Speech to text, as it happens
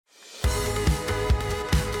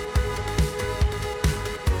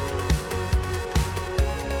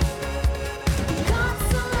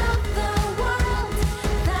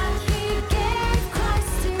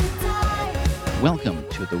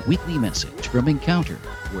the weekly message from Encounter,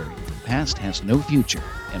 where your past has no future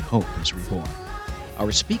and hope is reborn.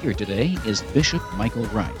 Our speaker today is Bishop Michael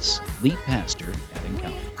Rice, lead pastor at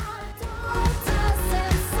Encounter.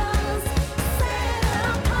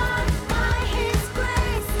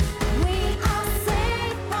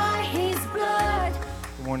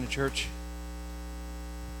 Good morning, church.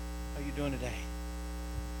 How you doing today?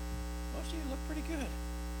 Most of you look pretty good.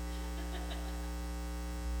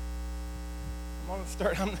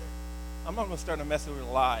 I'm not going to start a message with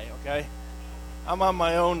a lie, okay? I'm on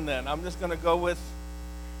my own then. I'm just going to go with,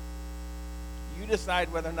 you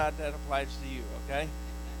decide whether or not that applies to you, okay?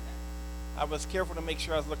 I was careful to make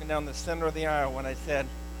sure I was looking down the center of the aisle when I said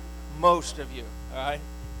most of you, all right?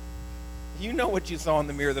 You know what you saw in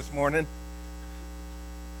the mirror this morning.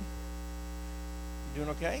 You doing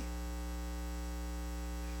okay?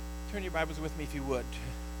 Turn your Bibles with me if you would.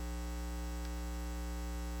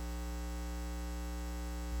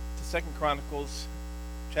 To 2 Chronicles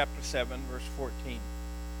chapter 7, verse 14.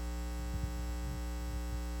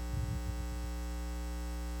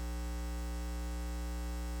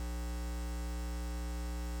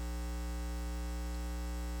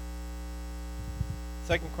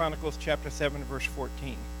 Second Chronicles chapter 7, verse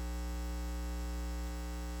 14.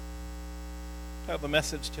 The title of the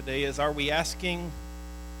message today is, Are We Asking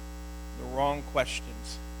the Wrong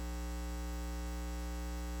Questions?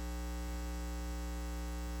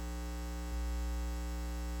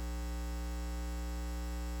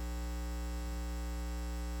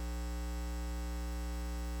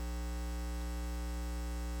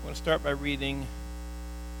 I want to start by reading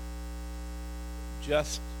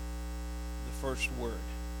just the first word.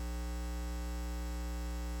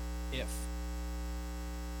 If.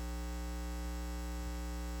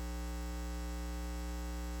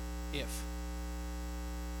 If.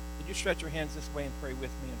 Would you stretch your hands this way and pray with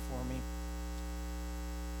me and for me?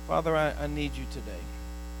 Father, I need you today.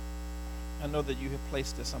 I know that you have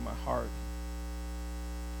placed this on my heart.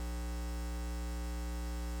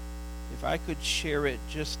 If I could share it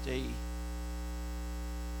just a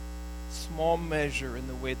small measure in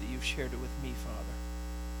the way that you've shared it with me, Father.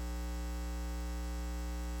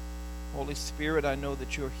 Holy Spirit, I know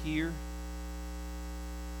that you're here.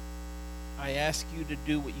 I ask you to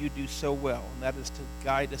do what you do so well, and that is to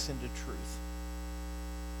guide us into truth.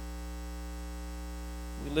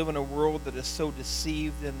 We live in a world that is so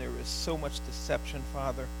deceived, and there is so much deception,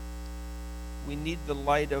 Father. We need the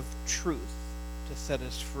light of truth to set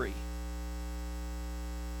us free.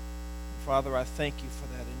 Father, I thank you for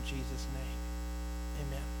that in Jesus' name.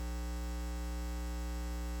 Amen.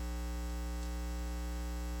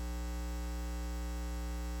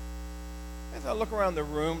 As I look around the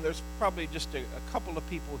room, there's probably just a couple of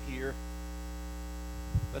people here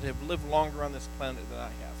that have lived longer on this planet than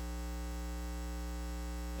I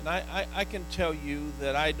have. And I can tell you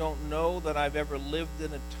that I don't know that I've ever lived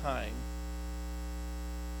in a time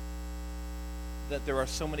that there are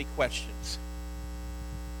so many questions.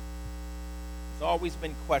 There's always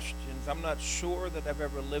been questions. I'm not sure that I've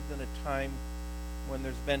ever lived in a time when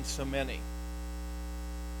there's been so many.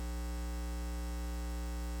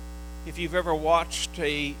 If you've ever watched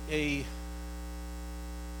a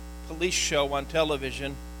police show on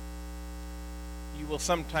television, you will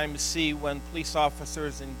sometimes see when police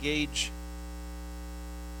officers engage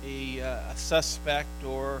a suspect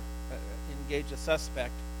or engage a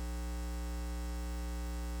suspect,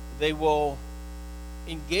 they will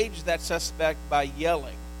engage that suspect by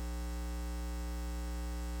yelling.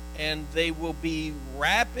 And they will be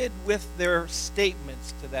rapid with their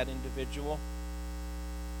statements to that individual.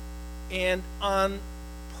 And on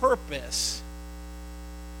purpose,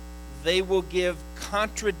 they will give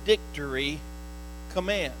contradictory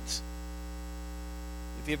commands.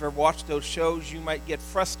 If you ever watched those shows, you might get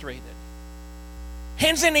frustrated.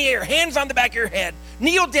 Hands in the air, hands on the back of your head,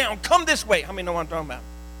 kneel down, come this way. How many know what I'm talking about?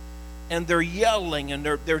 And they're yelling, and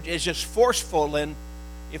it's just forceful. And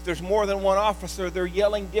if there's more than one officer, they're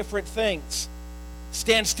yelling different things.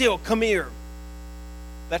 Stand still, come here.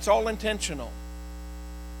 That's all intentional.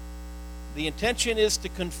 The intention is to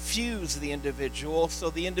confuse the individual so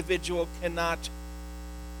the individual cannot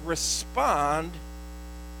respond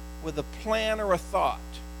with a plan or a thought.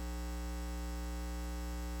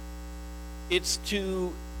 It's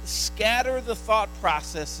to scatter the thought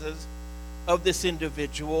processes of this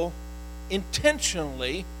individual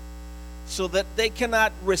intentionally so that they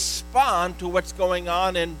cannot respond to what's going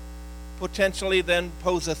on and potentially then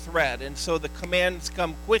pose a threat. And so the commands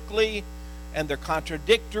come quickly and they're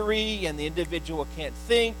contradictory and the individual can't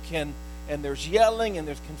think and there's yelling and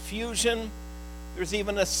there's confusion. There's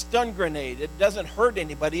even a stun grenade. It doesn't hurt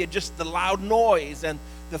anybody. It's just the loud noise and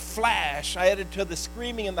the flash, added to the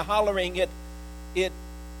screaming and the hollering,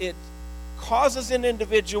 it causes an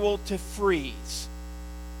individual to freeze.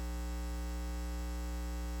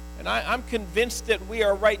 And I'm convinced that we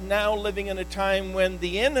are right now living in a time when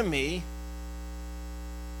the enemy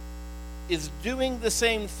is doing the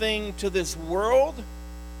same thing to this world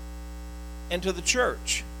and to the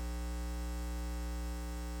church.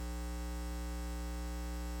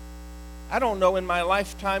 I don't know in my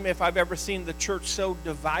lifetime if I've ever seen the church so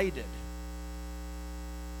divided.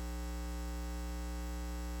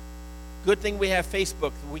 Good thing we have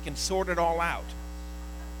Facebook, we can sort it all out.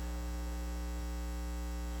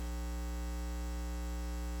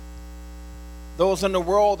 Those in the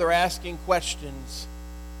world are asking questions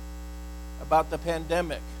about the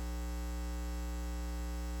pandemic.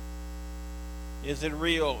 Is it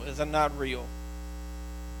real? Is it not real?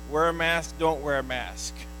 Wear a mask, don't wear a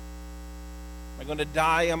mask. Am I going to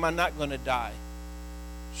die? Am I not going to die?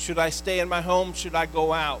 Should I stay in my home? Should I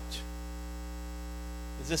go out?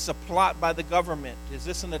 Is this a plot by the government? Is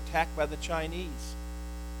this an attack by the Chinese?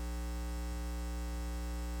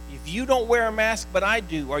 If you don't wear a mask, but I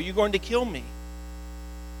do, are you going to kill me?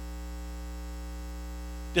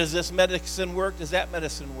 Does this medicine work? Does that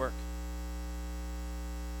medicine work?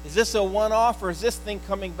 Is this a one-off, or is this thing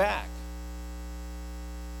coming back?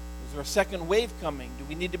 Is there a second wave coming? Do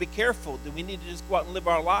we need to be careful? Do we need to just go out and live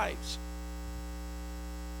our lives?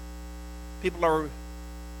 People are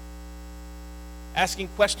asking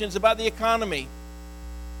questions about the economy.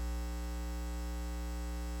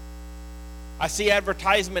 I see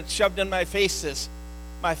advertisements shoved in my face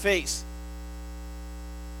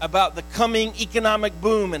about the coming economic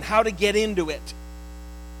boom and how to get into it,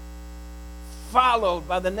 followed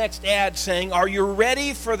by the next ad saying, are you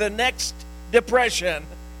ready for the next depression?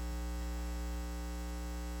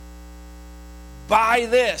 Buy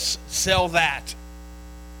this, sell that.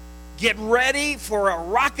 Get ready for a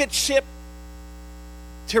rocket ship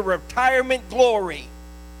to retirement glory.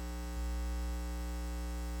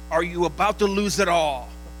 Are you about to lose it all?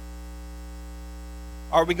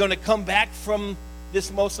 Are we going to come back from this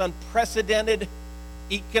most unprecedented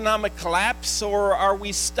economic collapse, or are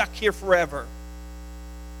we stuck here forever?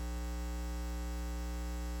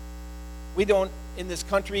 We don't, in this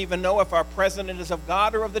country, even know if our president is of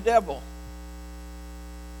God or of the devil.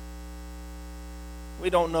 We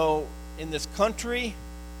don't know in this country,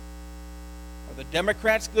 are the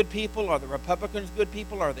Democrats good people? Are the Republicans good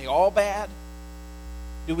people? Are they all bad?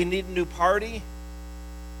 Do we need a new party?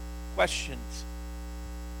 Questions.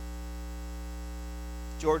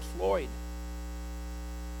 George Floyd.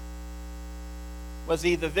 Was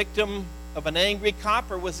he the victim of an angry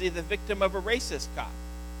cop, or was he the victim of a racist cop?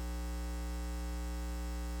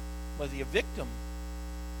 Was he a victim?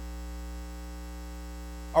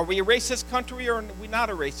 Are we a racist country, or are we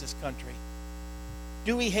not a racist country?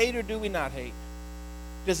 Do we hate, or do we not hate?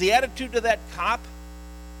 Does the attitude of that cop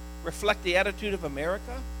reflect the attitude of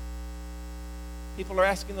America? People are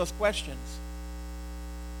asking those questions.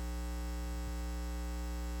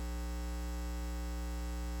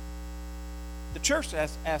 The church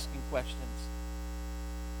is asking questions.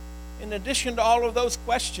 In addition to all of those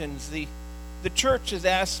questions, the church has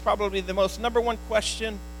asked probably the most number one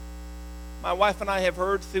question my wife and I have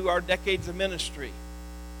heard through our decades of ministry.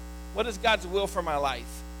 What is God's will for my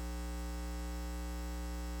life?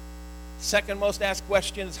 Second most asked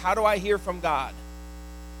question is, how do I hear from God?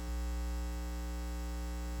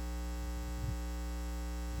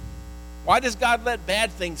 Why does God let bad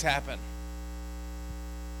things happen?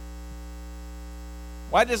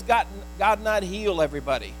 Why does God not heal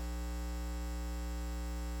everybody?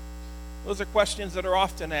 Those are questions that are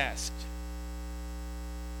often asked.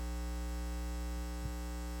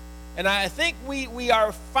 And I think we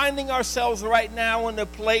are finding ourselves right now in a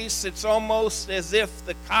place, it's almost as if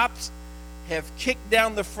the cops have kicked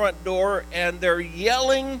down the front door and they're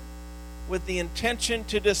yelling with the intention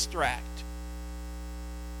to distract.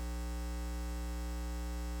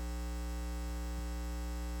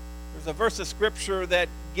 There's a verse of scripture that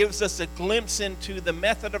gives us a glimpse into the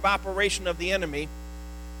method of operation of the enemy,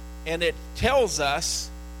 and it tells us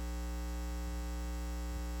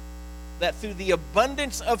that through the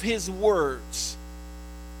abundance of his words,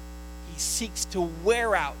 he seeks to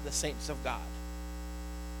wear out the saints of God.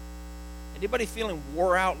 Anybody feeling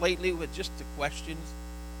wore out lately with just the questions?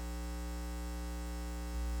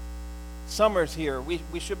 Summer's here. We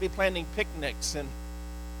should be planning picnics and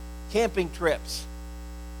camping trips.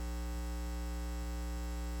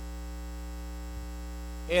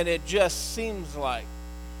 And it just seems like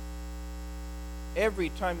every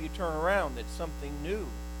time you turn around, it's something new.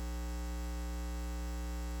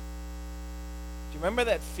 Do you Remember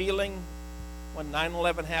that feeling when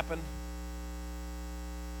 9/11 happened?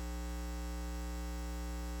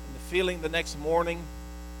 And the feeling the next morning?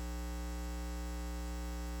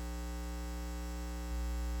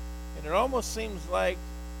 And it almost seems like,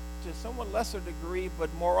 to somewhat lesser degree,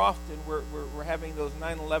 but more often, we're having those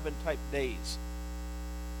 9/11 type days.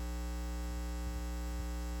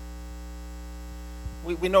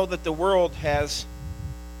 We know that the world has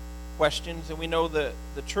questions, and we know that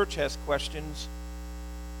the church has questions.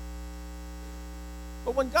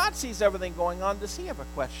 But when God sees everything going on, does he have a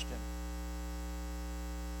question?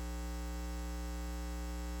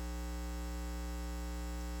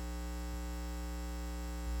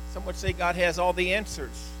 Some would say God has all the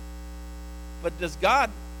answers. But does God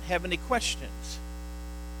have any questions?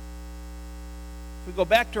 If we go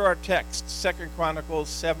back to our text, 2 Chronicles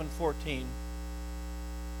 7:14.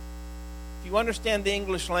 If you understand the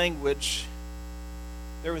English language,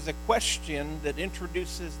 there is a question that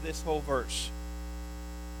introduces this whole verse.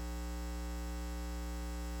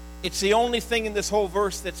 It's the only thing in this whole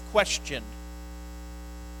verse that's questioned.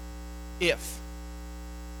 If.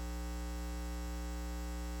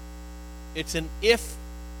 It's an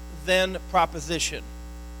if-then proposition.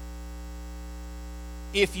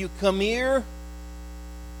 If you come here,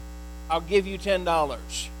 I'll give you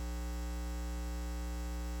 $10.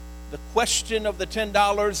 The question of the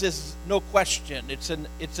 $10 is no question. It's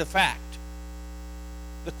a fact.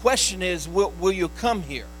 The question is, will you come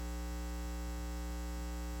here?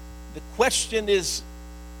 The question is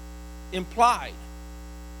implied.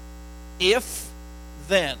 If,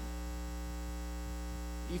 then.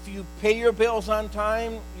 If you pay your bills on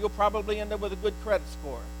time, you'll probably end up with a good credit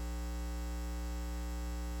score.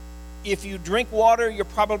 If you drink water, you're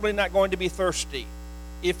probably not going to be thirsty.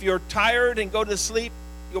 If you're tired and go to sleep,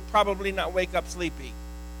 you'll probably not wake up sleepy.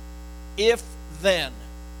 If, then.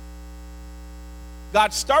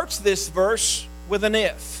 God starts this verse with an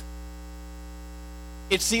if.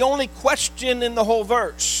 It's the only question in the whole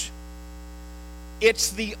verse.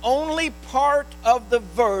 It's the only part of the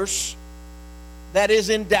verse that is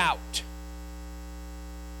in doubt.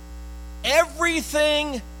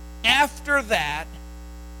 Everything after that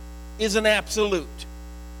is an absolute.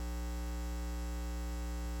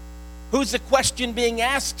 Who's the question being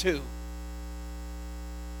asked to?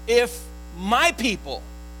 If my people,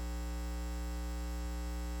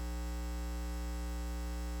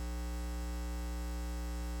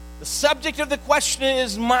 the subject of the question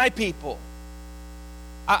is my people.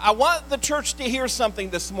 I want the church to hear something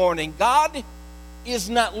this morning. God is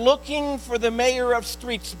not looking for the mayor of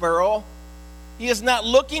Streetsboro. He is not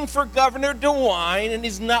looking for Governor DeWine, and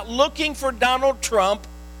he's not looking for Donald Trump,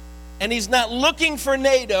 and he's not looking for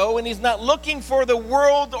NATO, and he's not looking for the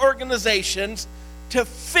world organizations to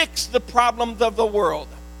fix the problems of the world.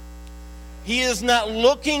 He is not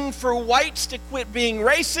looking for whites to quit being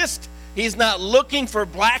racist. He's not looking for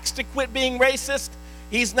blacks to quit being racist.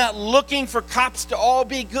 He's not looking for cops to all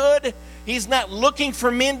be good. He's not looking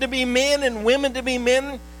for men to be men and women to be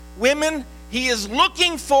women. He is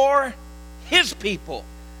looking for his people.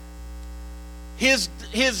 His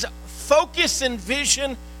focus and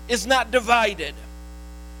vision is not divided.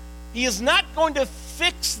 He is not going to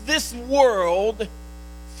fix this world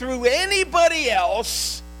through anybody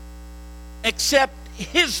else except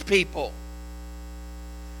his people.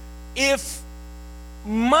 If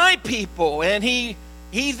my people, and he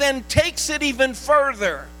then takes it even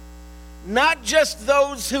further, not just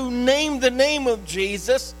those who name the name of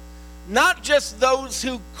Jesus, not just those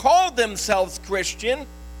who call themselves Christian,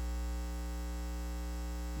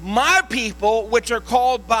 my people, which are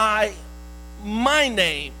called by my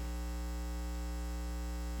name.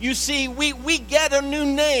 You see, we get a new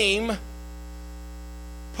name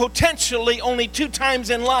potentially only 2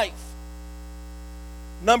 times in life.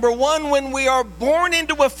 Number one, when we are born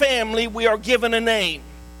into a family, we are given a name.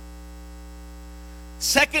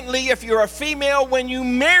 Secondly, if you're a female, when you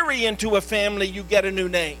marry into a family, you get a new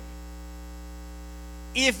name.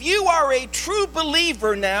 If you are a true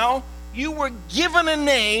believer now, you were given a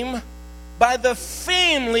name by the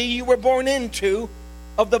family you were born into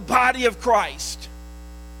of the body of Christ.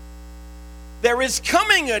 There is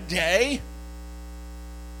coming a day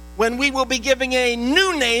when we will be giving a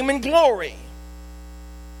new name in glory.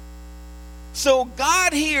 So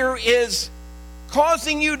God here is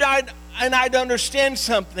causing you and I to understand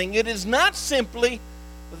something. It is not simply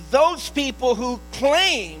those people who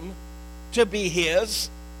claim to be his.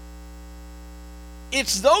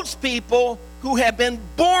 It's those people who have been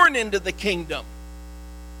born into the kingdom.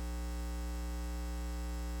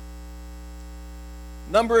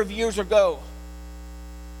 A number of years ago,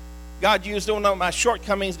 God used one of my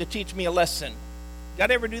shortcomings to teach me a lesson.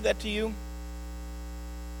 God ever do that to you?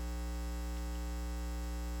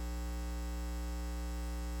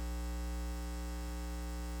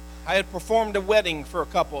 I had performed a wedding for a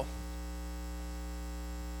couple.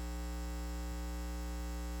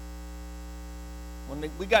 When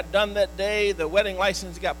we got done that day, the wedding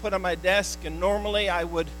license got put on my desk, and normally I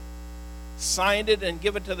would sign it and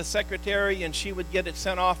give it to the secretary, and she would get it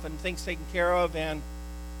sent off and things taken care of, and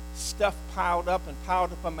stuff piled up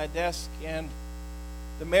on my desk, and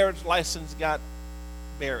the marriage license got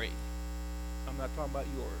buried. I'm not talking about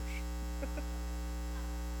yours.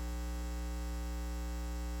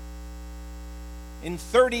 In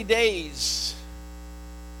 30 days,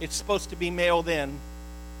 it's supposed to be mailed in,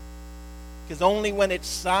 because only when it's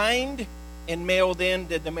signed and mailed in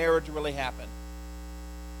did the marriage really happen.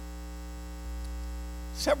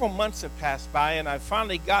 Several months have passed by, and I've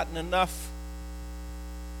finally gotten enough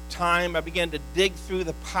time. I began to dig through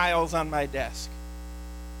the piles on my desk.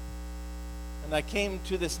 And I came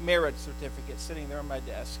to this marriage certificate sitting there on my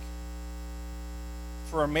desk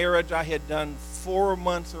for a marriage I had done 4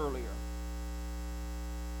 months earlier.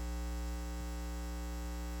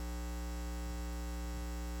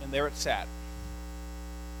 And there it sat.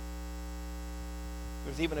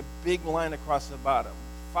 There's even a big line across the bottom.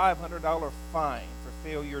 $500 fine for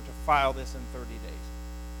failure to file this in 30 days.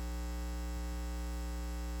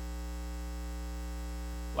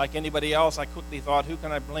 Like anybody else, I quickly thought, who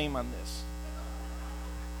can I blame on this?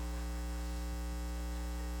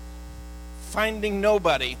 Finding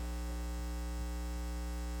nobody.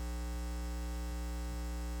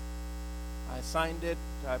 I signed it,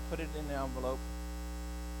 I put it in the envelope,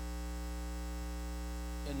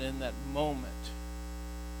 and in that moment,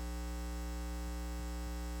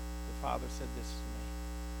 the Father said this to me.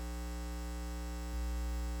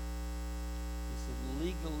 He said,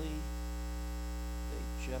 legally, they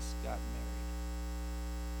just got married.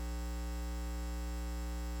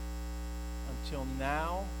 Until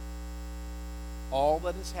now, all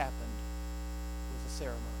that has happened was a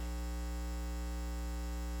ceremony.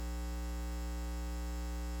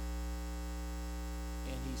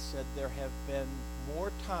 And he said, there have been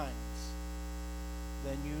more times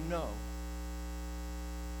than you know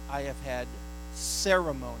I have had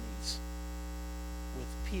ceremonies with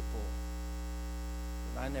people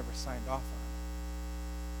that I never signed off on.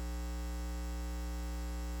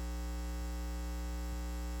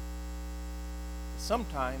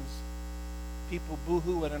 Sometimes people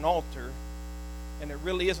boo-hoo at an altar, and it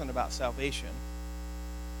really isn't about salvation.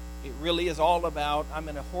 It really is all about, I'm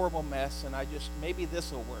in a horrible mess, and maybe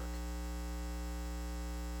this will work.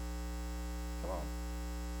 Come on.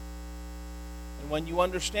 And when you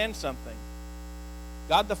understand something,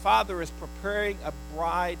 God the Father is preparing a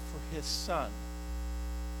bride for his Son.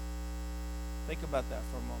 Think about that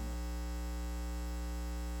for a moment.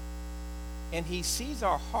 And he sees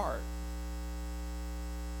our heart.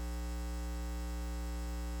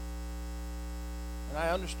 And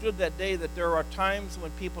I understood that day that there are times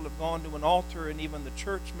when people have gone to an altar, and even the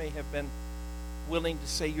church may have been willing to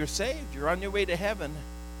say, you're saved, you're on your way to heaven.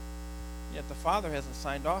 Yet the Father hasn't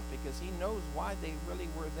signed off because he knows why they really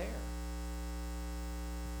were there.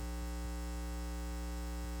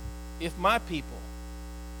 If my people,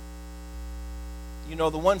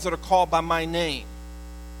 the ones that are called by my name,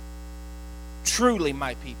 truly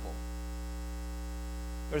my people,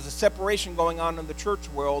 there's a separation going on in the church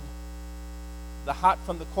world, the hot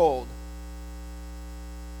from the cold.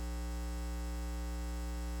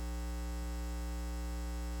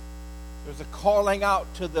 There's a calling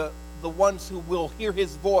out to the ones who will hear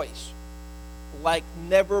his voice like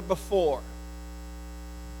never before.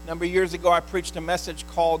 A number of years ago, I preached a message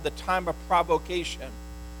called The Time of Provocation.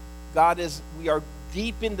 We are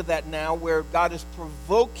deep into that now, where God is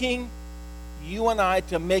provoking you and I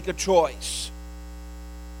to make a choice.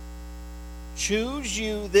 Choose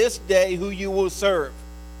you this day who you will serve.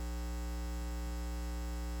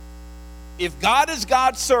 If God is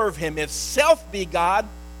God, serve him. If self be God,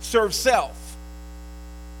 serve self.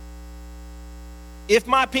 If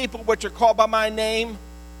my people, which are called by my name,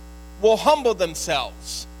 will humble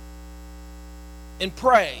themselves and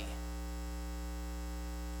pray.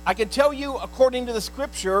 I can tell you, according to the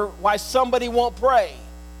scripture, why somebody won't pray.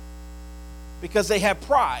 Because they have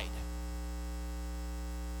pride.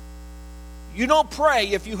 You don't pray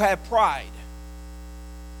if you have pride.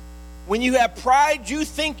 When you have pride, you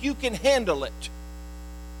think you can handle it.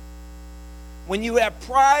 When you have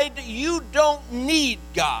pride, you don't need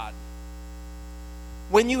God.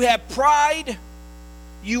 When you have pride,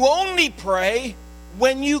 you only pray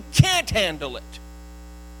when you can't handle it.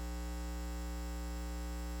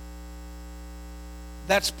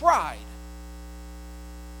 That's pride.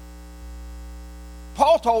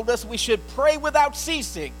 Paul told us we should pray without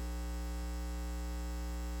ceasing.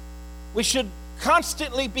 We should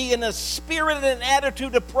constantly be in a spirit and an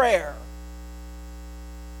attitude of prayer.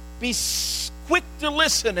 Be quick to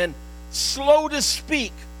listen and slow to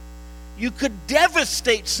speak. You could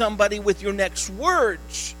devastate somebody with your next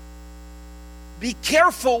words. Be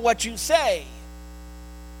careful what you say.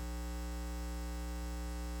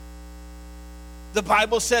 The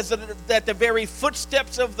Bible says that the very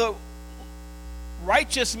footsteps of the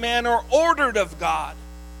righteous man are ordered of God.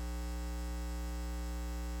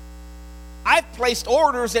 I've placed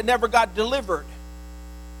orders that never got delivered.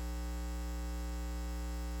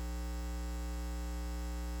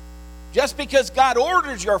 Just because God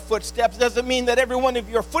orders your footsteps doesn't mean that every one of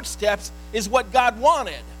your footsteps is what God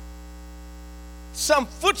wanted. Some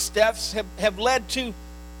footsteps have led to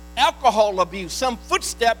alcohol abuse. Some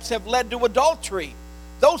footsteps have led to adultery.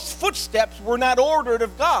 Those footsteps were not ordered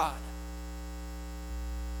of God.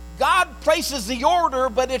 God places the order,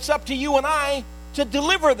 but it's up to you and I to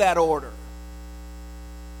deliver that order.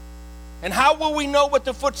 And how will we know what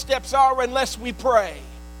the footsteps are unless we pray?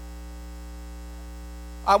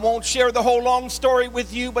 I won't share the whole long story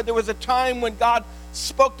with you, but there was a time when God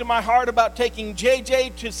spoke to my heart about taking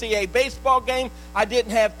JJ to see a baseball game. I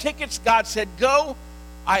didn't have tickets. God said, go.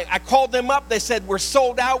 I called them up. They said, we're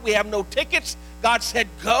sold out. We have no tickets. God said,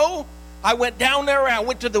 go. I went down there. I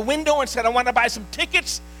went to the window and said, I want to buy some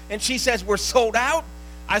tickets. And she says, we're sold out.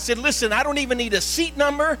 I said, listen, I don't even need a seat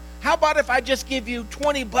number. How about if I just give you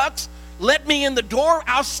 $20? Let me in the door.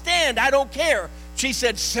 I'll stand. I don't care. She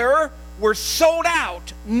said, sir, we're sold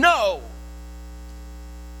out. No.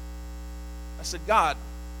 I said, God,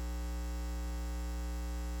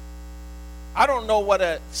 I don't know what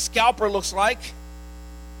a scalper looks like.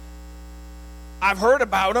 I've heard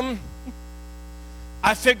about them.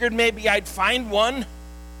 I figured maybe I'd find one.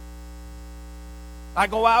 I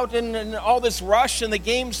go out in all this rush, and the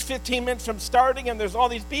game's 15 minutes from starting, and there's all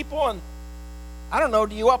these people, and I don't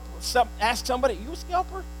know, ask somebody, you a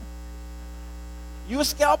scalper? You a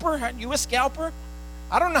scalper? You a scalper?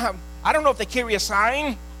 I don't know if they carry a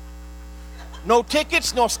sign. No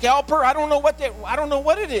tickets, no scalper. I don't know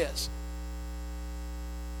what it is.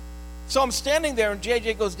 So I'm standing there, and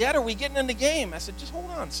JJ goes, Dad, are we getting in the game? I said, just hold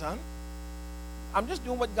on, son. I'm just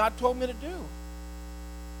doing what God told me to do.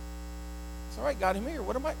 It's all right, God, I'm here.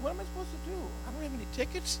 What am I supposed to do? I don't have any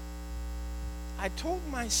tickets. I told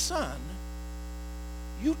my son,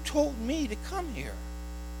 you told me to come here.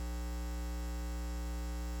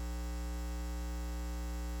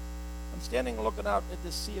 I'm standing looking out at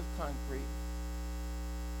this sea of concrete,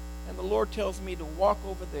 and the Lord tells me to walk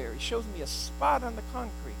over there. He shows me a spot on the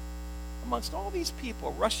concrete amongst all these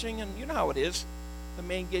people rushing, and you know how it is, the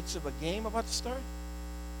main gates of a game about to start.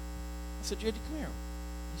 I said, JD, come here.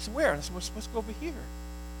 He said, where? I said, we're supposed to go over here.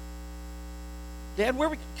 Dad,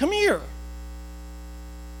 come here.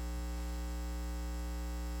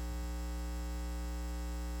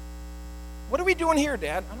 What are we doing here,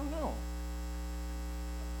 Dad? I don't know.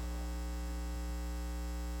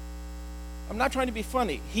 I'm not trying to be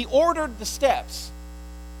funny. He ordered the steps,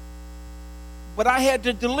 but I had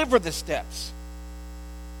to deliver the steps.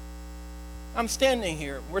 I'm standing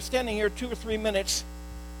here. We're standing here 2 or 3 minutes,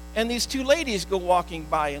 and these two ladies go walking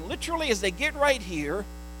by, and literally as they get right here,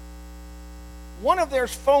 one of their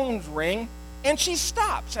phones ring, and she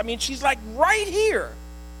stops. I mean, she's like right here.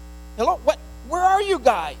 Hello? What? Where are you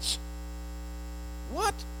guys?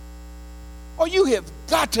 What? Oh, you have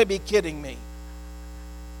got to be kidding me.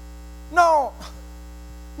 No,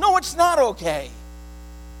 it's not okay.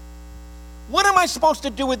 What am I supposed to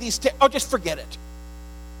do with these Oh, just forget it.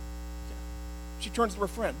 She turns to her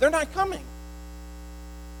friend. They're not coming.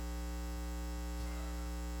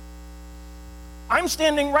 I'm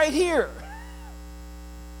standing right here.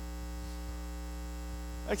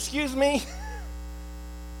 Excuse me?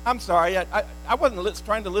 I'm sorry. I wasn't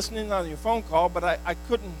trying to listen in on your phone call, but I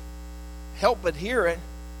couldn't help but hear it.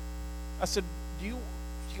 I said, do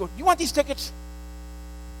you want these tickets?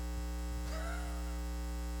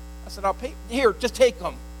 I said, I'll pay. Here, just take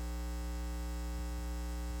them.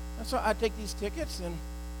 And so I take these tickets, and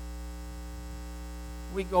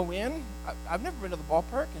we go in. I've never been to the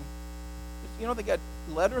ballpark, and they got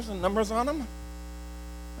letters and numbers on them.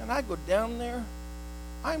 And I go down there.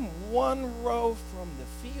 I'm one row from the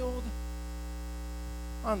field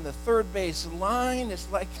on the third base line.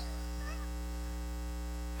 It's like,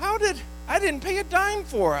 I didn't pay a dime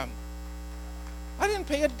for him. I didn't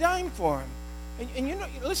pay a dime for him. And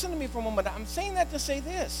listen to me for a moment. I'm saying that to say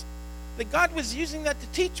this, that God was using that to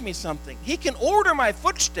teach me something. He can order my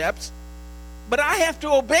footsteps, but I have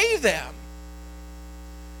to obey them.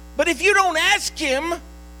 But if you don't ask him,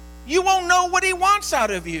 you won't know what he wants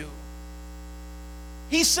out of you.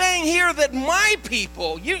 He's saying here that my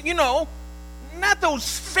people, you know, not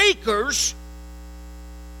those fakers,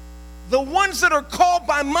 the ones that are called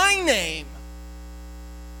by my name,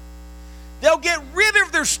 they'll get rid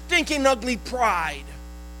of their stinking, ugly pride.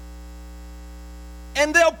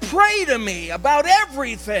 And they'll pray to me about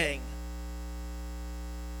everything.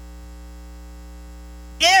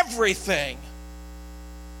 Everything.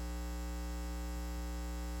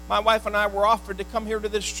 My wife and I were offered to come here to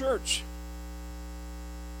this church.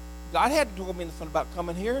 God hadn't told me anything about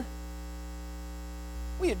coming here.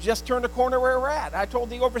 We had just turned the corner where we're at. I told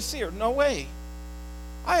the overseer, no way.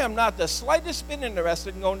 I am not the slightest bit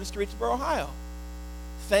interested in going to Streetsboro, Ohio.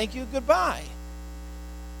 Thank you, goodbye.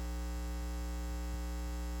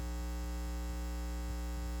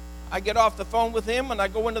 I get off the phone with him, and I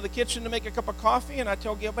go into the kitchen to make a cup of coffee, and I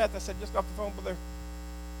tell Gail Beth, I said, just off the phone with her.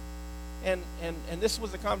 And this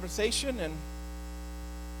was the conversation, and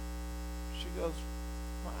she goes,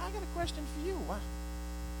 well, I got a question for you. Why?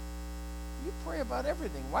 You pray about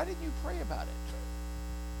everything. Why didn't you pray about it?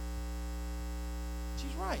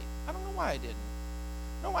 She's right. I don't know why I didn't.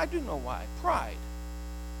 No, I do know why. Pride.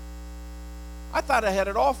 I thought I had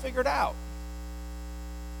it all figured out.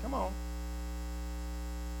 Come on.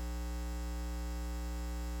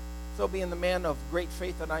 So being the man of great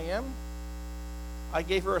faith that I am, I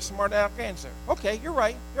gave her a smart aleck answer. Okay, you're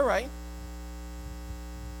right. You're right.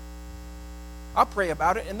 I'll pray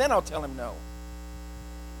about it, and then I'll tell him no.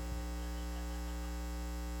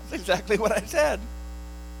 That's exactly what I said.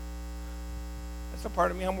 That's the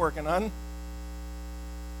part of me I'm working on.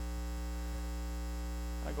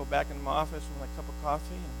 I go back into my office with my cup of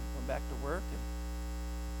coffee and go back to work. And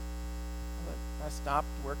I stopped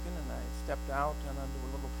working and I stepped out and onto a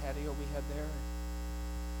little patio we had there. And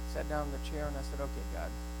sat down in the chair and I said, okay, God,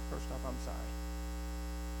 first off, I'm sorry.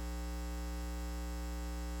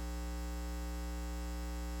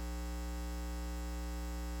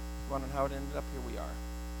 Wondering how it ended up, here we are.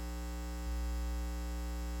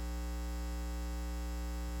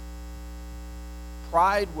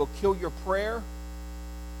 Pride will kill your prayer.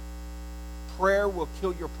 Prayer will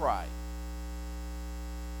kill your pride.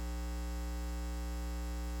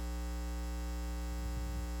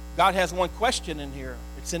 God has one question in here.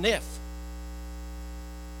 It's an if.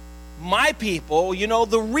 My people, you know,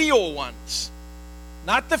 the real ones,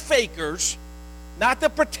 not the fakers, not the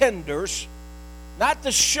pretenders, not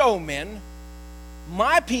the showmen,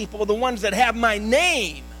 my people, the ones that have my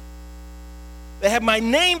name. They have my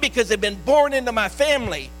name because they've been born into my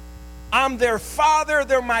family. I'm their father,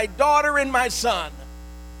 they're my daughter and my son.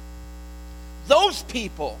 Those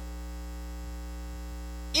people,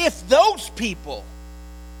 if those people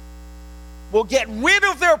will get rid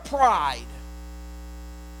of their pride,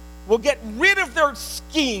 will get rid of their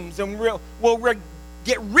schemes, and will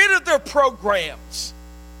get rid of their programs,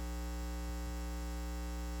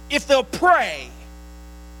 if they'll pray,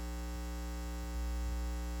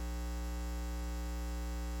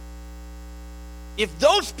 if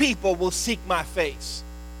those people will seek my face,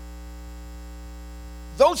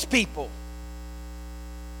 those people,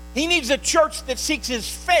 he needs a church that seeks his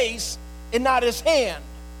face and not his hand.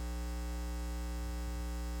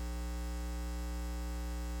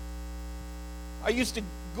 I used to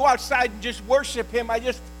go outside and just worship him.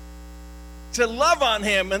 To love on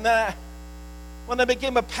him. And then when I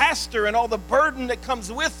became a pastor and all the burden that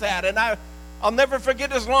comes with that, and I'll never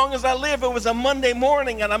forget as long as I live, it was a Monday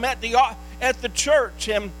morning and I'm at the church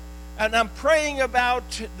and I'm praying about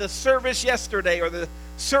the service yesterday or the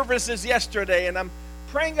services yesterday, and I'm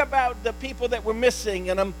praying about the people that were missing,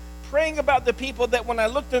 and I'm praying about the people that when I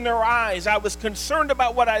looked in their eyes, I was concerned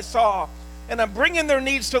about what I saw, and I'm bringing their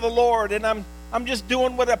needs to the Lord, and I'm just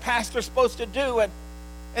doing what a pastor's supposed to do,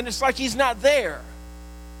 and it's like he's not there.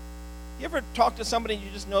 You ever talk to somebody and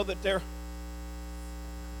you just know that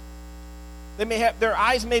they may have, their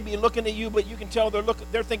eyes may be looking at you, but you can tell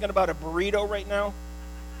they're thinking about a burrito right now,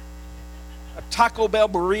 a Taco Bell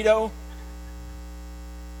burrito.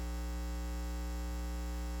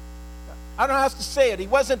 I don't know how else to say it. He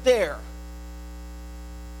wasn't there.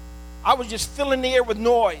 I was just filling the air with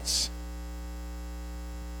noise.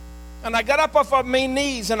 And I got up off of my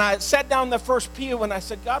knees and I sat down in the first pew and I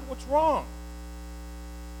said, God, what's wrong?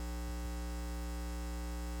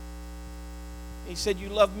 He said, you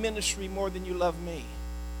love ministry more than you love me.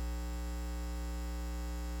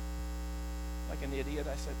 Like an idiot,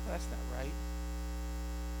 I said, that's not right.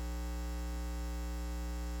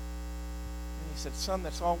 And he said, son,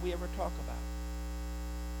 that's all we ever talk about.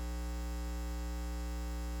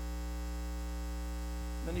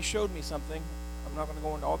 Then he showed me something. I'm not going to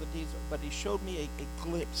go into all the details, but he showed me a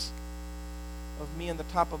glimpse of me on the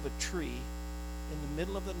top of a tree in the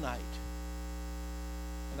middle of the night.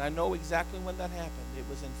 And I know exactly when that happened. It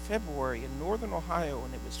was in February in northern Ohio,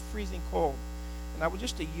 and it was freezing cold. And I was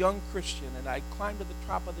just a young Christian, and I climbed to the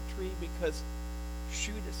top of the tree because,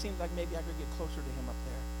 shoot, it seemed like maybe I could get closer to him up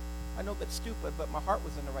there. I know that's stupid, but my heart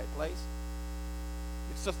was in the right place.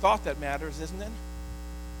 It's the thought that matters, isn't it?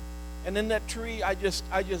 And in that tree, I just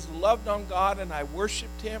loved on God, and I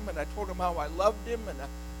worshiped Him, and I told Him how I loved Him, and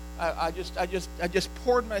I just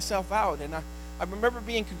poured myself out. And I remember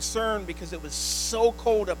being concerned because it was so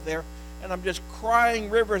cold up there, and I'm just crying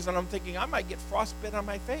rivers, and I'm thinking I might get frostbite on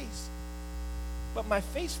my face. But my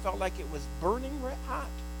face felt like it was burning red hot.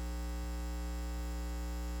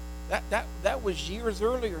 That was years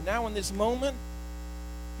earlier. Now in this moment,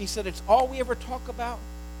 he said, it's all we ever talk about.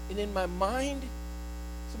 And in my mind,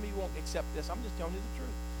 some of you won't accept this, I'm just telling you the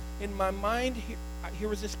truth. In my mind, here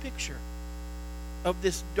was this picture of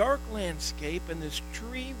this dark landscape and this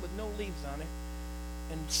tree with no leaves on it,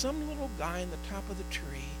 and some little guy in the top of the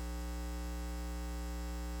tree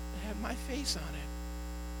that had my face on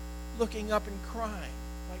it, looking up and crying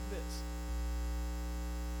like this.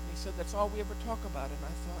 And he said, that's all we ever talk about. And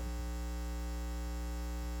I thought,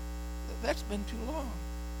 that's been too long.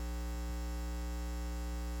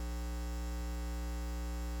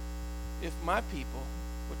 If my people,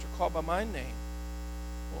 which are called by my name,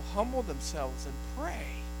 will humble themselves and pray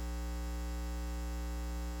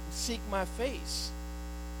and seek my face,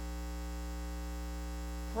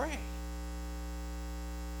 pray,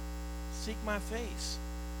 seek my face,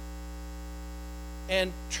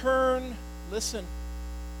 and turn, listen,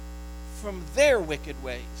 from their wicked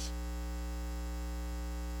ways.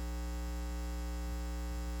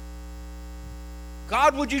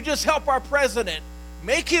 God, would you just help our president?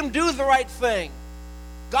 Make him do the right thing.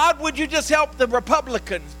 God, would you just help the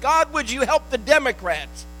Republicans? God, would you help the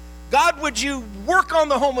Democrats? God, would you work on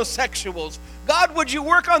the homosexuals? God, would you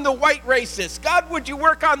work on the white racists? God, would you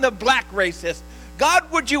work on the black racists? God,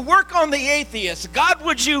 would you work on the atheists? God,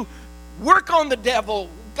 would you work on the devil?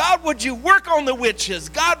 God, would you work on the witches?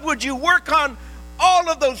 God, would you work on all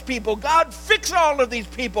of those people? God, fix all of these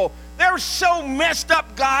people. They're so messed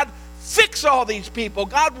up, God. Fix all these people.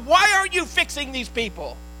 God, why aren't you fixing these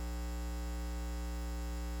people?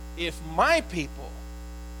 If my people,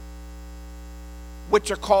 which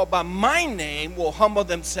are called by my name, will humble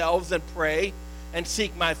themselves and pray and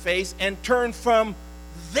seek my face and turn from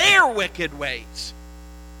their wicked ways.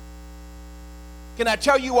 Can I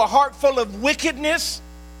tell you, a heart full of wickedness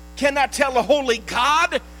cannot tell a holy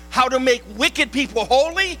God how to make wicked people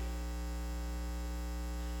holy?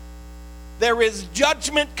 There is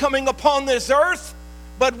judgment coming upon this earth,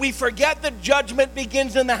 but we forget that judgment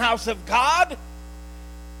begins in the house of God.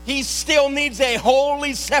 He still needs a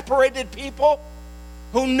holy, separated people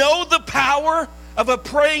who know the power of a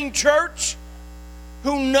praying church,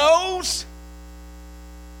 who knows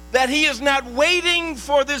that He is not waiting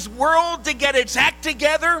for this world to get its act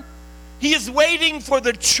together. He is waiting for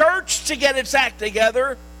the church to get its act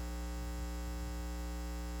together.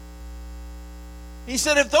 He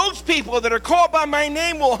said, if those people that are called by my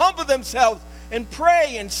name will humble themselves and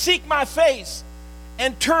pray and seek my face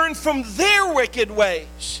and turn from their wicked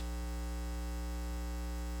ways,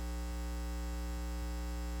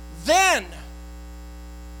 then,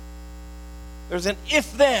 there's an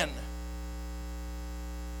if then,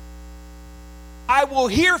 I will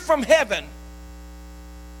hear from heaven,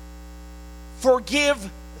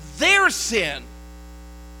 forgive their sin.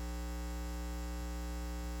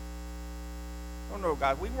 Oh no,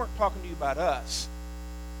 God, we weren't talking to you about us.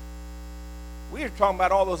 We were talking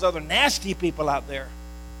about all those other nasty people out there.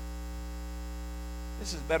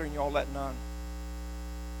 This is better than y'all letting on.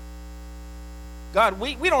 God,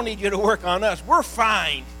 we don't need you to work on us. We're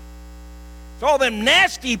fine. It's all them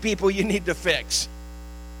nasty people you need to fix.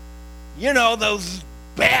 You know, those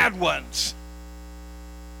bad ones.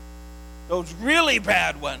 Those really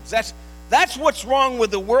bad ones. That's what's wrong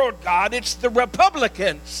with the world, God. It's the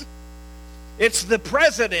Republicans. It's the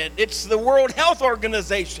president. It's the World Health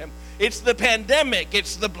Organization. It's the pandemic.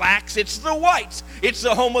 It's the blacks. It's the whites. It's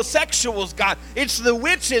the homosexuals, God. It's the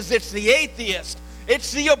witches. It's the atheists.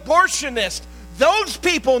 It's the abortionists. Those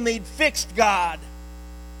people need fixed, God.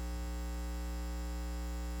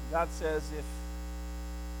 God says, if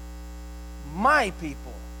my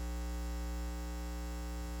people,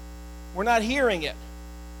 we're not hearing it.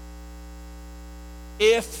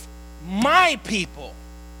 If my people,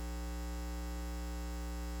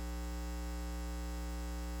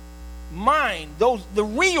 mine, those the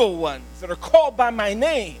real ones that are called by my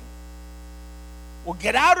name, will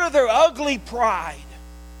get out of their ugly pride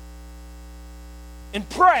and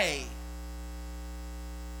pray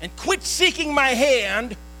and quit seeking my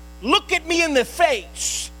hand, look at me in the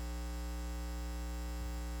face,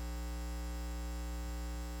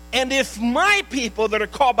 and if my people that are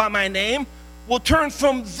called by my name will turn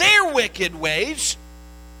from their wicked ways.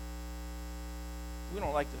 We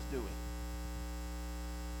don't like this, do we?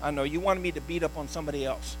 I know you wanted me to beat up on somebody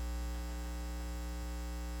else.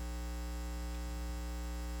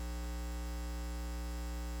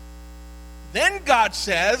 Then God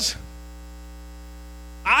says,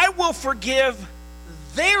 I will forgive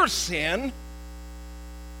their sin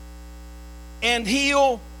and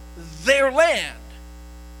heal their land.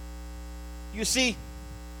 You see,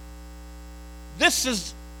 this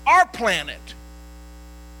is our planet.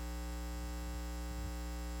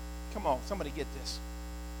 Come on, somebody get this.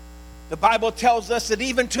 The Bible tells us that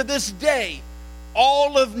even to this day,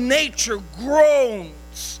 all of nature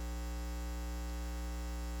groans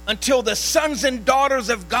until the sons and daughters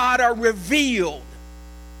of God are revealed.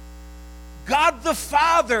 God the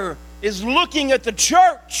Father is looking at the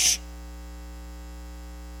church.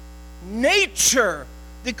 Nature,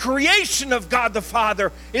 the creation of God the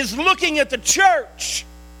Father, is looking at the church.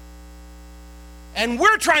 And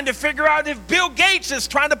we're trying to figure out if Bill Gates is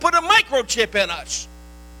trying to put a microchip in us.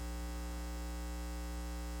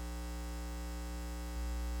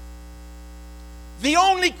 The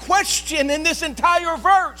only question in this entire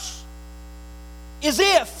verse is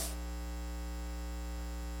if.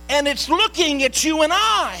 And it's looking at you and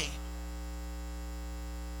I.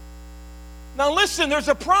 Now listen, there's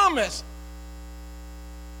a promise.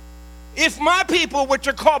 If my people, which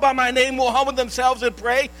are called by my name, will humble themselves and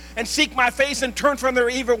pray and seek my face and turn from their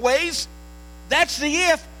evil ways, that's the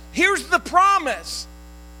if. Here's the promise.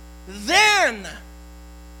 Then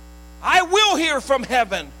I will hear from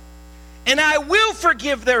heaven, and I will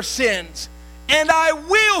forgive their sins, and I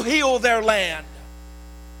will heal their land.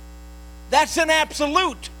 That's an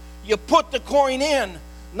absolute. You put the coin in,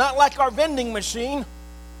 not like our vending machine.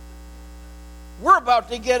 We're about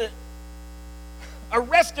to get it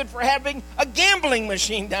arrested for having a gambling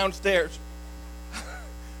machine downstairs.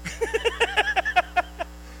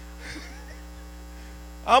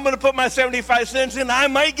 I'm going to put my 75 cents in. I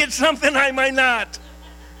might get something, I might not.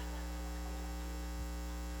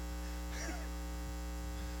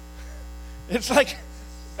 It's like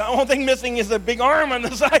the only thing missing is a big arm on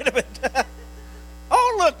the side of it.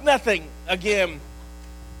 Oh, look, nothing again.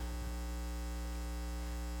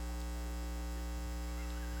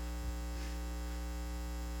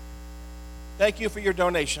 Thank you for your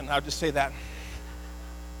donation. I'll just say that.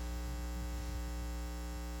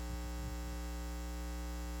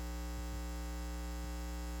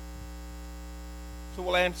 So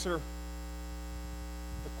we'll answer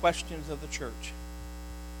the questions of the church.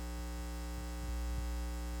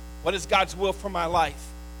 What is God's will for my life?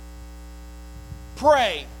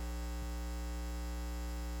 Pray.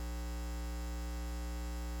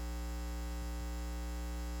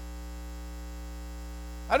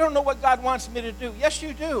 I don't know what God wants me to do. Yes,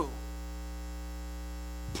 you do.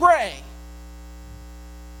 Pray.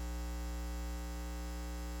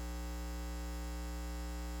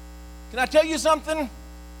 Can I tell you something?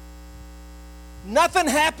 Nothing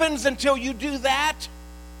happens until you do that.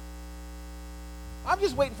 I'm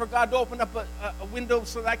just waiting for God to open up a window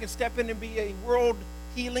so that I can step in and be a world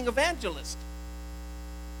healing evangelist.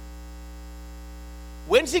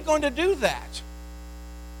 When's he going to do that?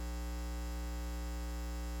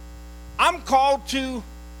 I'm called to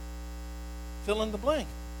fill in the blank.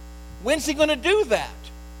 When's he going to do that?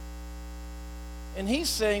 And he's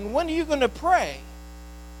saying, when are you going to pray?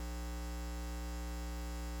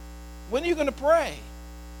 When are you going to pray?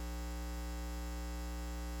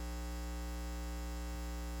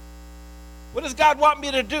 What does God want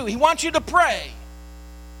me to do? He wants you to pray.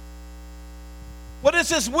 What is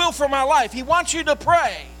his will for my life? He wants you to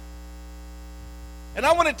pray. And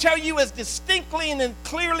I want to tell you as distinctly and as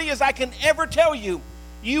clearly as I can ever tell you,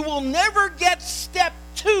 you will never get step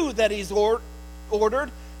 2 that he's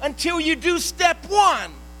ordered until you do step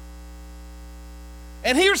 1.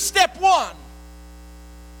 And here's step 1.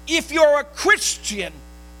 If you're a Christian,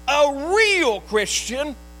 a real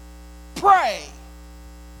Christian, pray.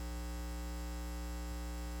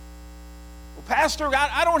 Well, Pastor,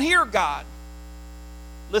 I don't hear God.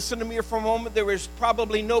 Listen to me for a moment. There is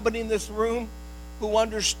probably nobody in this room who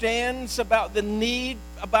understands about the need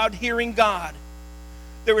about hearing God.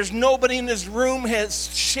 There is nobody in this room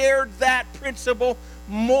has shared that principle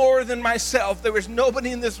more than myself. There is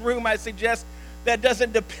nobody in this room, I suggest, that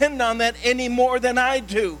doesn't depend on that any more than I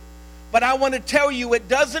do. But I want to tell you, it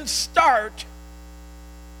doesn't start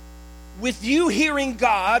with you hearing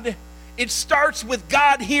God, it starts with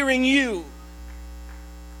God hearing you.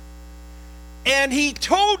 And he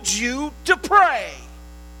told you to pray.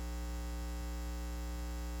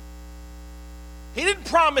 He didn't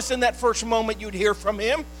promise in that first moment you'd hear from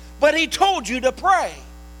him, but he told you to pray.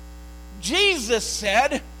 Jesus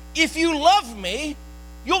said, if you love me,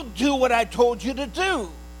 you'll do what I told you to do.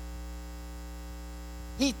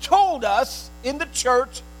 He told us in the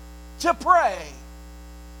church to pray,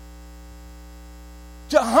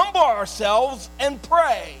 to humble ourselves and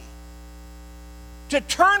pray, to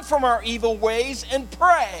turn from our evil ways and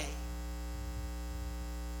pray.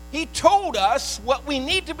 He told us what we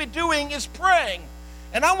need to be doing is praying.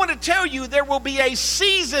 And I want to tell you, there will be a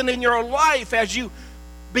season in your life as you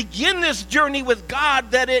begin this journey with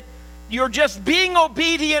God that you're just being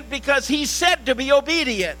obedient because he said to be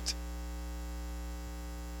obedient.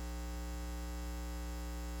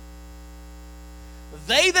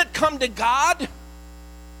 They that come to God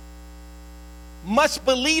must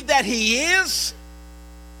believe that he is,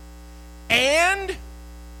 and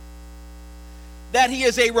that he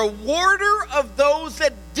is a rewarder of those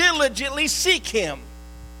that diligently seek him.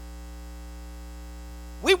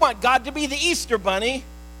 We want God to be the Easter bunny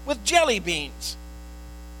with jelly beans.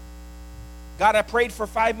 God, I prayed for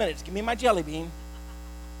 5 minutes. Give me my jelly bean.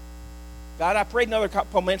 God, I prayed another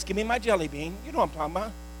couple minutes. Give me my jelly bean. You know what I'm talking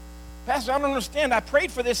about. Pastor, I don't understand. I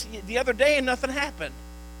prayed for this the other day and nothing happened.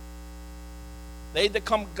 They that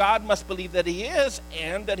come to God must believe that he is,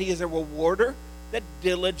 and that he is a rewarder that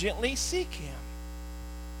diligently seek him.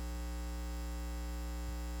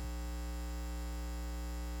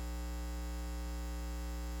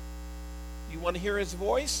 You want to hear his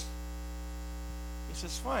voice? He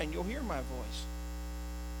says, fine, you'll hear my voice.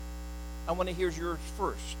 I want to hear yours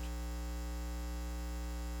first.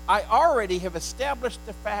 I already have established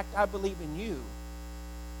the fact I believe in you.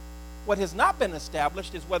 What has not been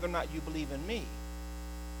established is whether or not you believe in me.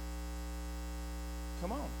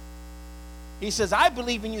 Come on. He says, I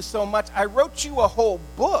believe in you so much, I wrote you a whole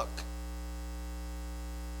book.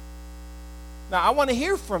 Now, I want to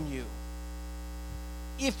hear from you.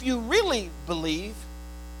 If you really believe,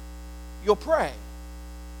 you'll pray.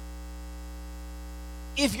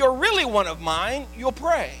 If you're really one of mine, you'll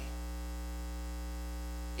pray.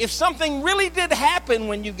 If something really did happen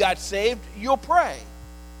when you got saved, you'll pray.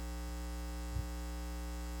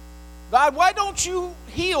 God, why don't you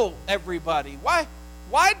heal everybody?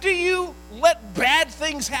 Why do you let bad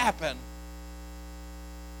things happen?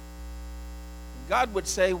 God would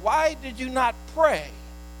say, why did you not pray?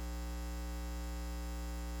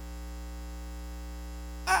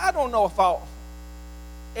 I don't know if I'll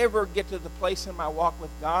ever get to the place in my walk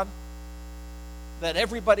with God that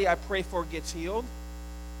everybody I pray for gets healed.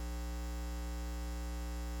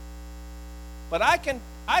 But I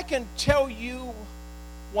can tell you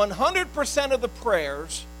 100% of the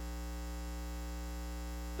prayers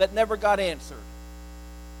that never got answered.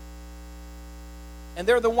 And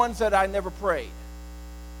they're the ones that I never prayed.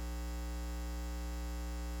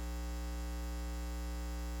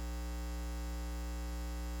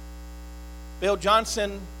 Bill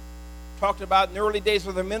Johnson talked about in the early days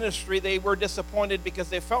of their ministry, they were disappointed because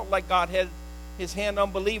they felt like God had his hand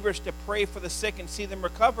on believers to pray for the sick and see them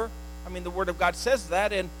recover. I mean, the Word of God says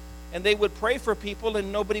that, and they would pray for people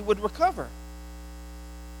and nobody would recover.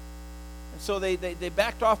 And so they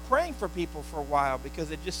backed off praying for people for a while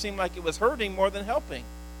because it just seemed like it was hurting more than helping.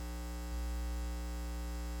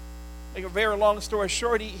 Like a very long story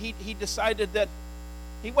short, he decided that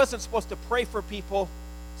he wasn't supposed to pray for people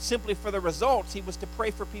simply for the results. He was to pray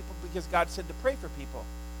for people because God said to pray for people.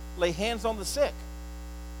 Lay hands on the sick.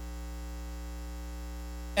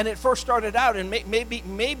 And it first started out, and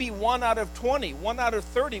maybe 1 out of 20, 1 out of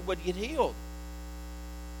 30 would get healed.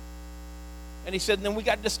 And he said, and then we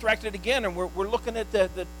got distracted again, and we're looking at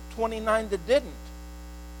the 29 that didn't.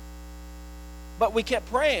 But we kept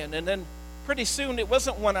praying, and then pretty soon it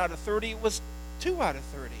wasn't 1 out of 30, it was 2 out of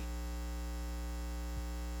 30.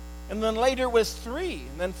 And then later it was 3,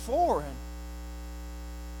 and then 4,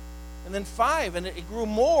 and then 5, and it grew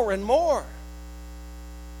more and more.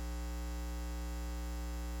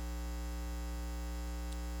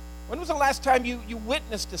 When was the last time you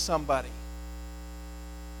witnessed to somebody?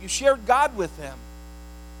 You shared God with them.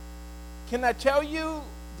 Can I tell you,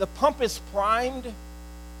 the pump is primed.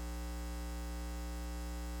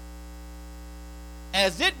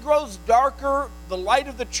 As it grows darker, the light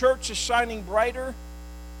of the church is shining brighter.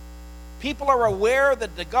 People are aware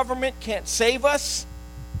that the government can't save us.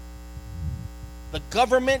 The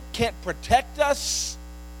government can't protect us.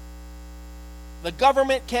 The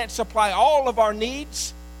government can't supply all of our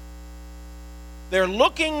needs. They're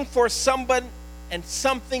looking for someone and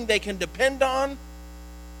something they can depend on.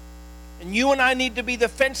 And you and I need to be the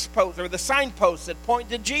fence post or the signposts that point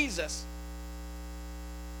to Jesus.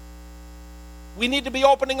 We need to be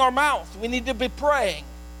opening our mouth. We need to be praying.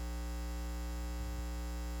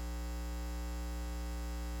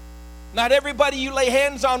 Not everybody you lay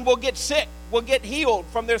hands on will get sick, will get healed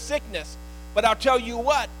from their sickness. But I'll tell you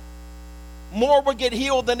what, more will get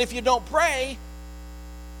healed than if you don't pray.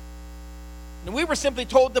 And we were simply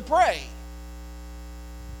told to pray.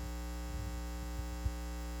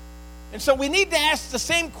 And so we need to ask the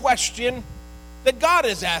same question that God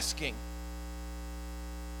is asking.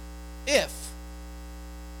 If.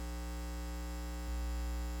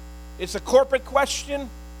 It's a corporate question.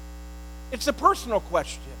 It's a personal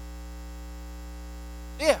question.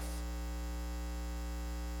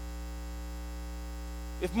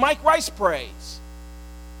 If Mike Rice prays,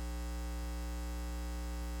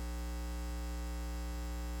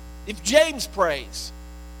 if James prays,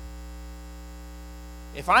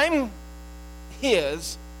 if I'm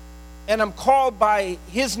his and I'm called by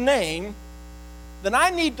his name, then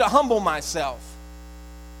I need to humble myself.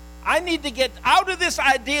 I need to get out of this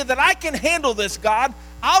idea that I can handle this, God.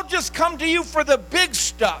 I'll just come to you for the big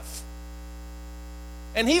stuff.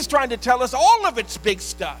 And he's trying to tell us all of it's big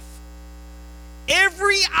stuff.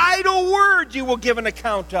 Every idle word you will give an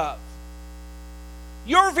account of.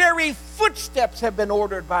 Your very footsteps have been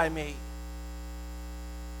ordered by me.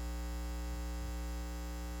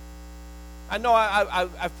 I know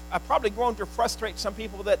I've probably grown to frustrate some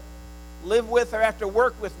people that live with or have to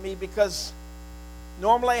work with me, because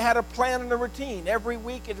normally I had a plan and a routine. Every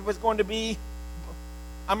week it was going to be,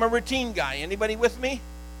 I'm a routine guy. Anybody with me?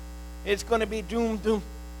 It's going to be doom, doom.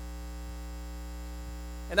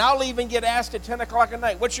 And I'll even get asked at 10 o'clock at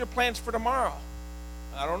night, what's your plans for tomorrow?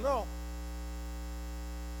 I don't know.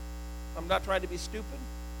 I'm not trying to be stupid.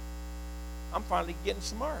 I'm finally getting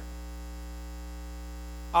smart.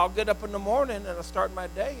 I'll get up in the morning and I'll start my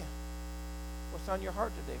day. What's on your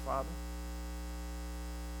heart today, Father?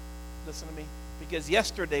 Listen to me. Because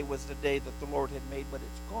yesterday was the day that the Lord had made, but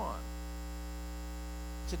it's gone.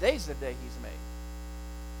 Today's the day he's made.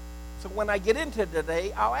 So when I get into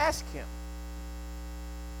today, I'll ask him.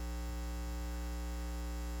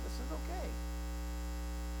 This is okay.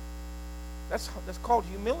 That's called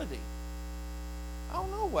humility. I don't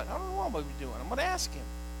know what I'm going to be doing. I'm going to ask him.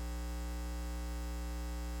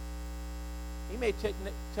 He may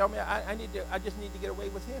tell me I just need to get away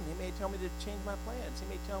with him. He may tell me to change my plans. He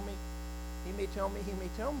may tell me.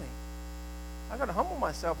 I got to humble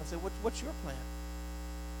myself and say, what's your plan?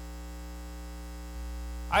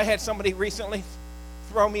 I had somebody recently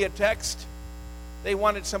throw me a text. They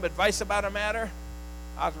wanted some advice about a matter.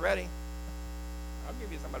 I was ready. I'll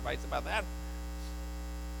give you some advice about that.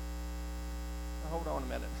 Now, hold on a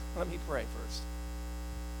minute. Let me pray first.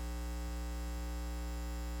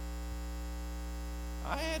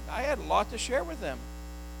 I had a lot to share with them.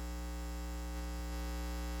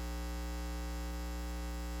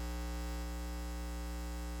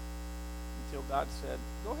 Until God said,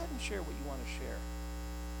 go ahead and share what you want to share.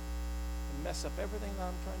 And mess up everything that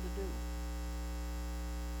I'm trying to do.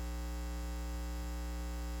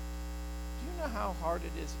 Do you know how hard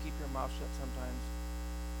it is to keep your mouth shut sometimes?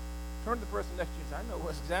 Turn to the person next to you and say, I know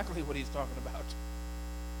exactly what he's talking about.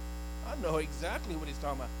 I know exactly what he's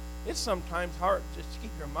talking about. It's sometimes hard just to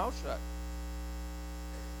keep your mouth shut.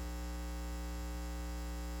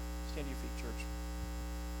 Stand to your feet, church.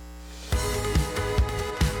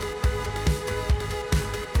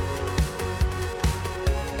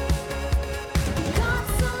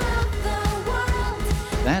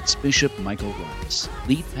 That's Bishop Michael Rice,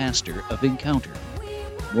 lead pastor of Encounter.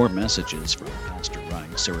 More messages from Pastor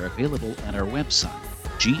Rice are available at our website,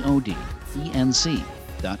 godenc.com.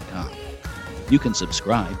 You can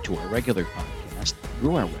subscribe to our regular podcast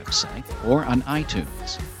through our website or on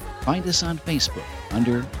iTunes. Find us on Facebook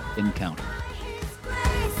under Encounter.